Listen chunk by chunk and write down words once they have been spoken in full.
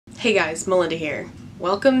Hey guys, Melinda here.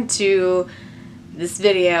 Welcome to this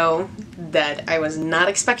video that I was not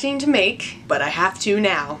expecting to make, but I have to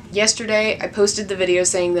now. Yesterday I posted the video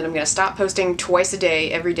saying that I'm going to stop posting twice a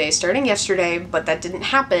day, every day, starting yesterday, but that didn't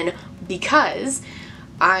happen because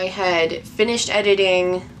I had finished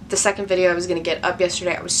editing the second video I was going to get up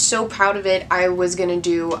yesterday. I was so proud of it. I was going to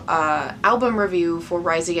do an album review for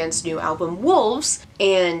Rise Against's new album, Wolves,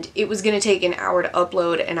 and it was going to take an hour to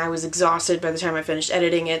upload, and I was exhausted by the time I finished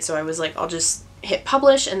editing it, so I was like, I'll just hit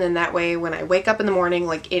publish, and then that way when I wake up in the morning,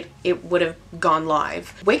 like, it would have gone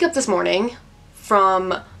live. Wake up this morning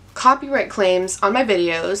from copyright claims on my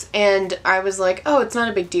videos, and I was like, oh, it's not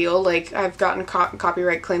a big deal, like, I've gotten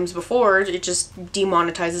copyright claims before, it just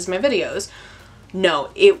demonetizes my videos. No,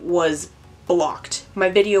 it was blocked. My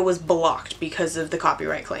video was blocked because of the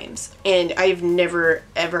copyright claims. And I've never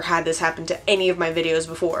ever had this happen to any of my videos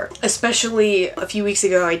before. Especially a few weeks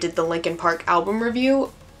ago I did the Linkin Park album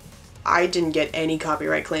review. I didn't get any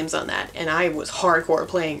copyright claims on that, and I was hardcore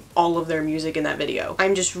playing all of their music in that video.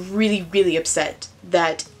 I'm just really upset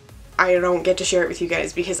that I don't get to share it with you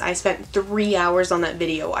guys because I spent 3 hours on that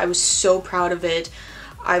video. I was so proud of it.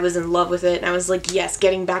 I was in love with it, and I was like, yes,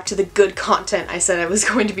 getting back to the good content I said I was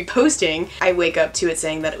going to be posting. I wake up to it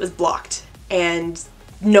saying that it was blocked, and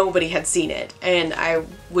nobody had seen it, and I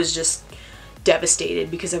was just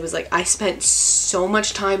devastated because I was like, I spent so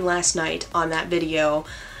much time last night on that video,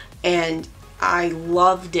 and I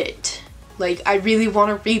loved it. Like, I really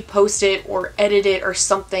want to repost it or edit it or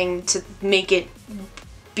something to make it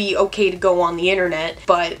be okay to go on the internet,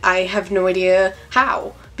 but I have no idea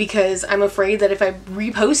how. Because I'm afraid that if I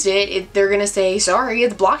repost it, they're gonna say, sorry,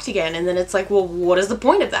 it's blocked again, and then it's like, well, what is the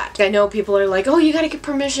point of that? I know people are like, oh, you gotta get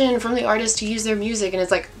permission from the artist to use their music, and it's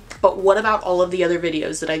like, but what about all of the other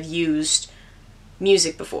videos that I've used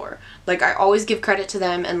music before? Like, I always give credit to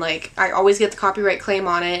them, and like, I always get the copyright claim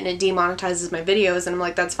on it, and it demonetizes my videos, and I'm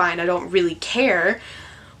like, that's fine, I don't really care,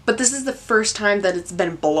 but this is the first time that it's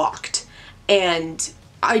been blocked, and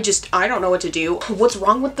I don't know what to do. What's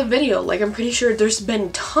wrong with the video? Like, I'm pretty sure there's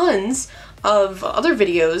been tons of other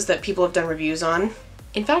videos that people have done reviews on.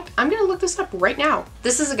 In fact, I'm gonna look this up right now.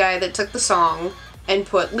 This is a guy that took the song and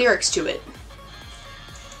put lyrics to it.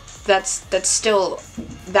 That's still,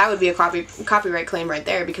 that would be a copyright claim right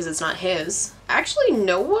there because it's not his. Actually,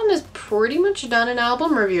 no one has pretty much done an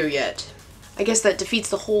album review yet. I guess that defeats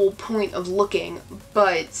the whole point of looking,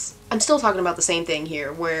 but I'm still talking about the same thing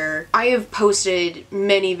here, where I have posted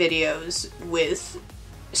many videos with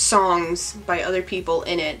songs by other people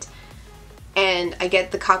in it, and I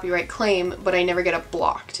get the copyright claim, but I never get it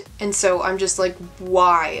blocked. And so I'm just like,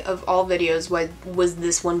 why, of all videos, why was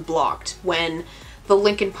this one blocked when the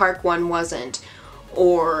Linkin Park one wasn't,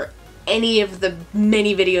 or any of the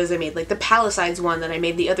many videos I made, like the Palisades one that I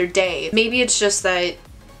made the other day? Maybe it's just that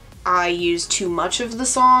I used too much of the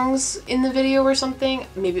songs in the video or something.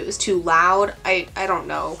 Maybe it was too loud. I don't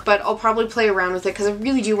know. But I'll probably play around with it because I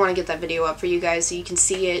really do want to get that video up for you guys so you can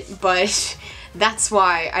see it. But that's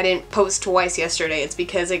why I didn't post twice yesterday. It's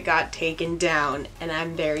because it got taken down, and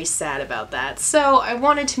I'm very sad about that. So I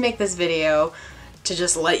wanted to make this video to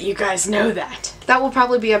just let you guys know that. That will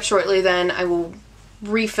probably be up shortly then. I will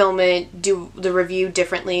refilm it, do the review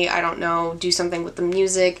differently, I don't know, do something with the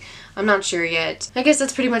music. I'm not sure yet. I guess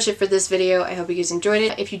that's pretty much it for this video. I hope you guys enjoyed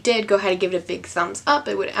it. If you did, go ahead and give it a big thumbs up.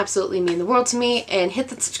 It would absolutely mean the world to me. And hit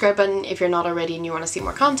that subscribe button if you're not already and you want to see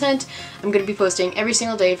more content. I'm going to be posting every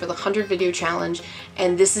single day for the 100 video challenge,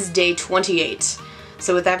 and this is day 28.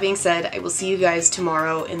 So with that being said, I will see you guys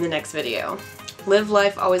tomorrow in the next video. Live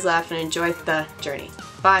life, always laugh, and enjoy the journey.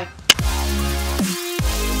 Bye!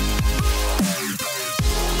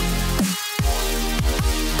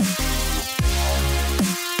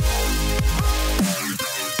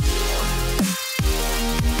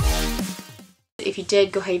 If you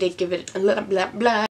did, go ahead and give it a blah blah blah.